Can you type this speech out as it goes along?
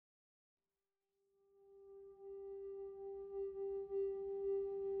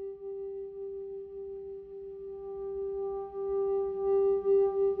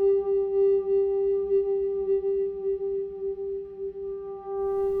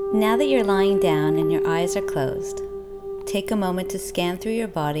Now that you're lying down and your eyes are closed, take a moment to scan through your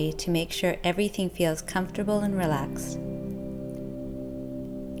body to make sure everything feels comfortable and relaxed.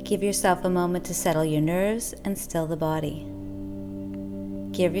 Give yourself a moment to settle your nerves and still the body.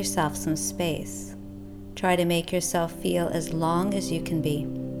 Give yourself some space. Try to make yourself feel as long as you can be.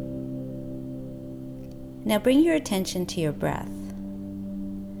 Now bring your attention to your breath.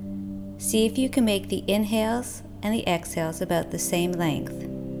 See if you can make the inhales and the exhales about the same length,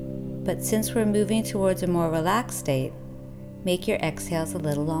 but since we're moving towards a more relaxed state, make your exhales a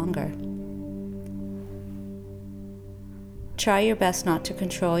little longer. Try your best not to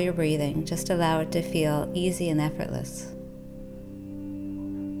control your breathing, just allow it to feel easy and effortless.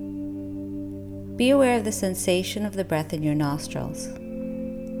 Be aware of the sensation of the breath in your nostrils.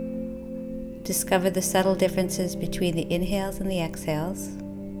 Discover the subtle differences between the inhales and the exhales.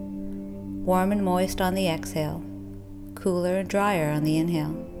 Warm and moist on the exhale, cooler and drier on the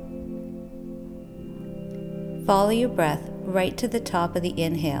inhale. Follow your breath right to the top of the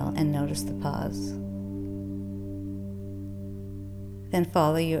inhale and notice the pause. Then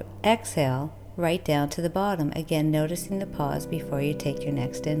follow your exhale right down to the bottom, again noticing the pause before you take your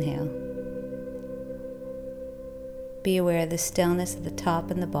next inhale. Be aware of the stillness at the top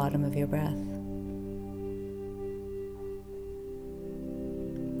and the bottom of your breath.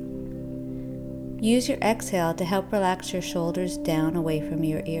 Use your exhale to help relax your shoulders down away from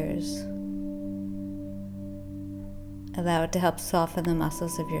your ears. Allow it to help soften the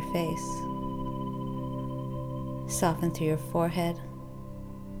muscles of your face. Soften through your forehead,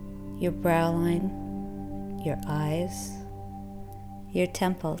 your brow line, your eyes, your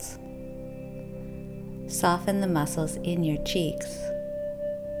temples. Soften the muscles in your cheeks.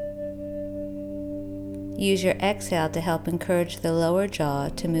 Use your exhale to help encourage the lower jaw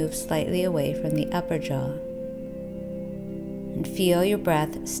to move slightly away from the upper jaw. And feel your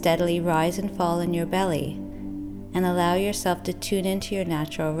breath steadily rise and fall in your belly, and allow yourself to tune into your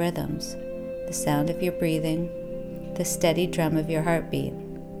natural rhythms, the sound of your breathing, the steady drum of your heartbeat.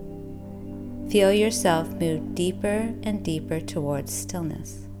 Feel yourself move deeper and deeper towards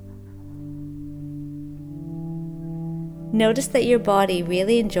stillness. Notice that your body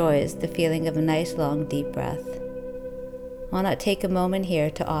really enjoys the feeling of a nice long deep breath. Why not take a moment here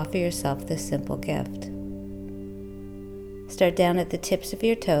to offer yourself this simple gift? Start down at the tips of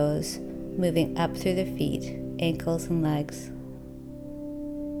your toes, moving up through the feet, ankles and legs.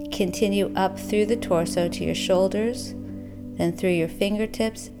 Continue up through the torso to your shoulders, then through your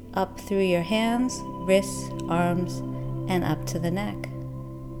fingertips, up through your hands, wrists, arms, and up to the neck.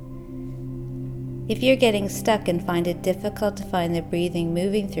 If you're getting stuck and find it difficult to find the breathing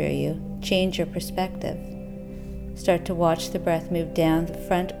moving through you, change your perspective. Start to watch the breath move down the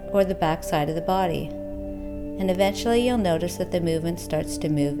front or the back side of the body, and eventually you'll notice that the movement starts to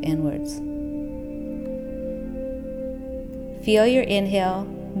move inwards. Feel your inhale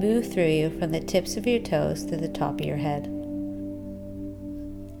move through you from the tips of your toes to the top of your head.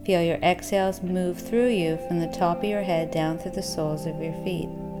 Feel your exhales move through you from the top of your head down through the soles of your feet.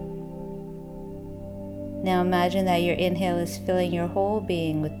 Now imagine that your inhale is filling your whole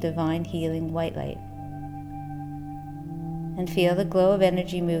being with divine healing white light. And feel the glow of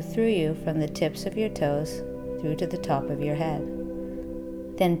energy move through you from the tips of your toes through to the top of your head.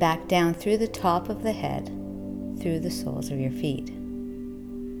 Then back down through the top of the head, through the soles of your feet.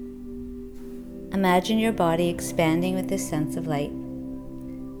 Imagine your body expanding with this sense of light,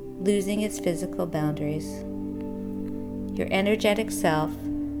 losing its physical boundaries. Your energetic self,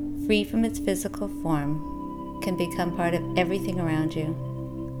 free from its physical form, can become part of everything around you.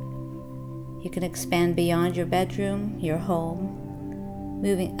 You can expand beyond your bedroom, your home,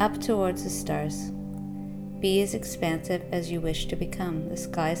 moving up towards the stars. Be as expansive as you wish to become. The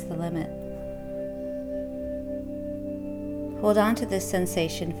sky's the limit. Hold on to this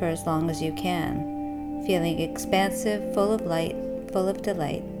sensation for as long as you can, feeling expansive, full of light, full of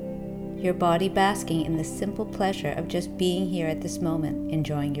delight. Your body basking in the simple pleasure of just being here at this moment,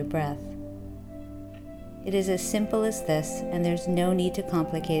 enjoying your breath. It is as simple as this, and there's no need to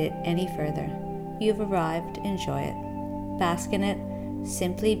complicate it any further. You've arrived, enjoy it. Bask in it,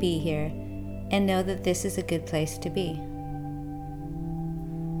 simply be here, and know that this is a good place to be.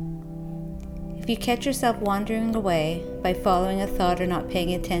 If you catch yourself wandering away by following a thought or not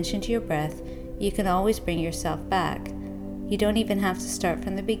paying attention to your breath, you can always bring yourself back. You don't even have to start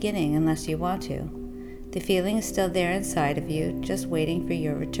from the beginning unless you want to. The feeling is still there inside of you, just waiting for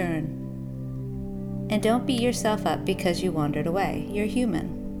your return. And don't beat yourself up because you wandered away. You're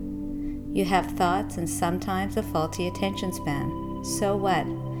human. You have thoughts and sometimes a faulty attention span. So what?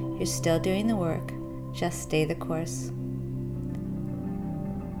 You're still doing the work. Just stay the course.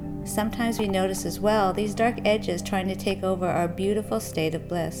 Sometimes we notice as well these dark edges trying to take over our beautiful state of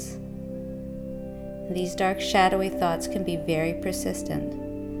bliss. These dark, shadowy thoughts can be very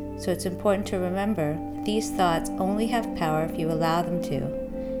persistent, so it's important to remember that these thoughts only have power if you allow them to,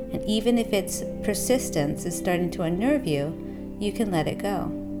 and even if its persistence is starting to unnerve you, you can let it go.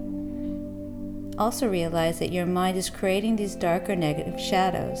 Also realize that your mind is creating these dark or negative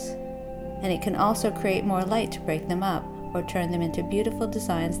shadows, and it can also create more light to break them up or turn them into beautiful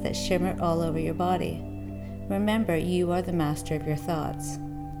designs that shimmer all over your body. Remember, you are the master of your thoughts.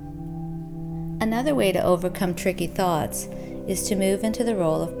 Another way to overcome tricky thoughts is to move into the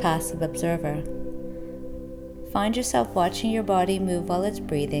role of passive observer. Find yourself watching your body move while it's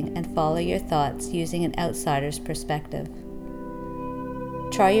breathing and follow your thoughts using an outsider's perspective.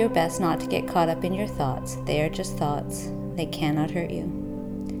 Try your best not to get caught up in your thoughts. They are just thoughts. They cannot hurt you.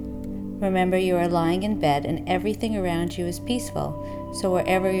 Remember, you are lying in bed and everything around you is peaceful, so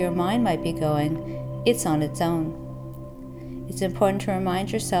wherever your mind might be going, it's on its own. It's important to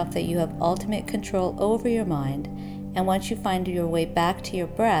remind yourself that you have ultimate control over your mind, and once you find your way back to your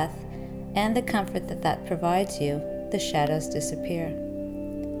breath and the comfort that provides you, the shadows disappear.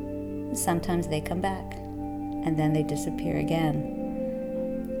 Sometimes they come back, and then they disappear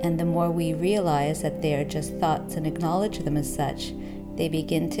again. And the more we realize that they are just thoughts and acknowledge them as such, they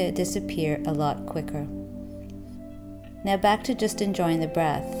begin to disappear a lot quicker. Now back to just enjoying the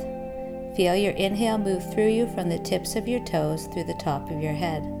breath. Feel your inhale move through you from the tips of your toes through the top of your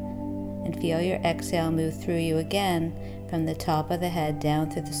head, and feel your exhale move through you again from the top of the head down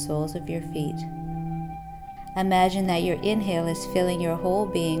through the soles of your feet. Imagine that your inhale is filling your whole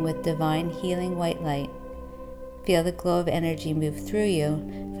being with divine healing white light. Feel the glow of energy move through you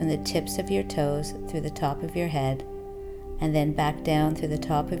from the tips of your toes through the top of your head, and then back down through the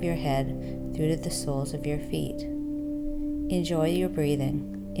top of your head through to the soles of your feet. Enjoy your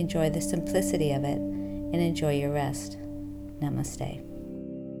breathing. Enjoy the simplicity of it, and enjoy your rest. Namaste.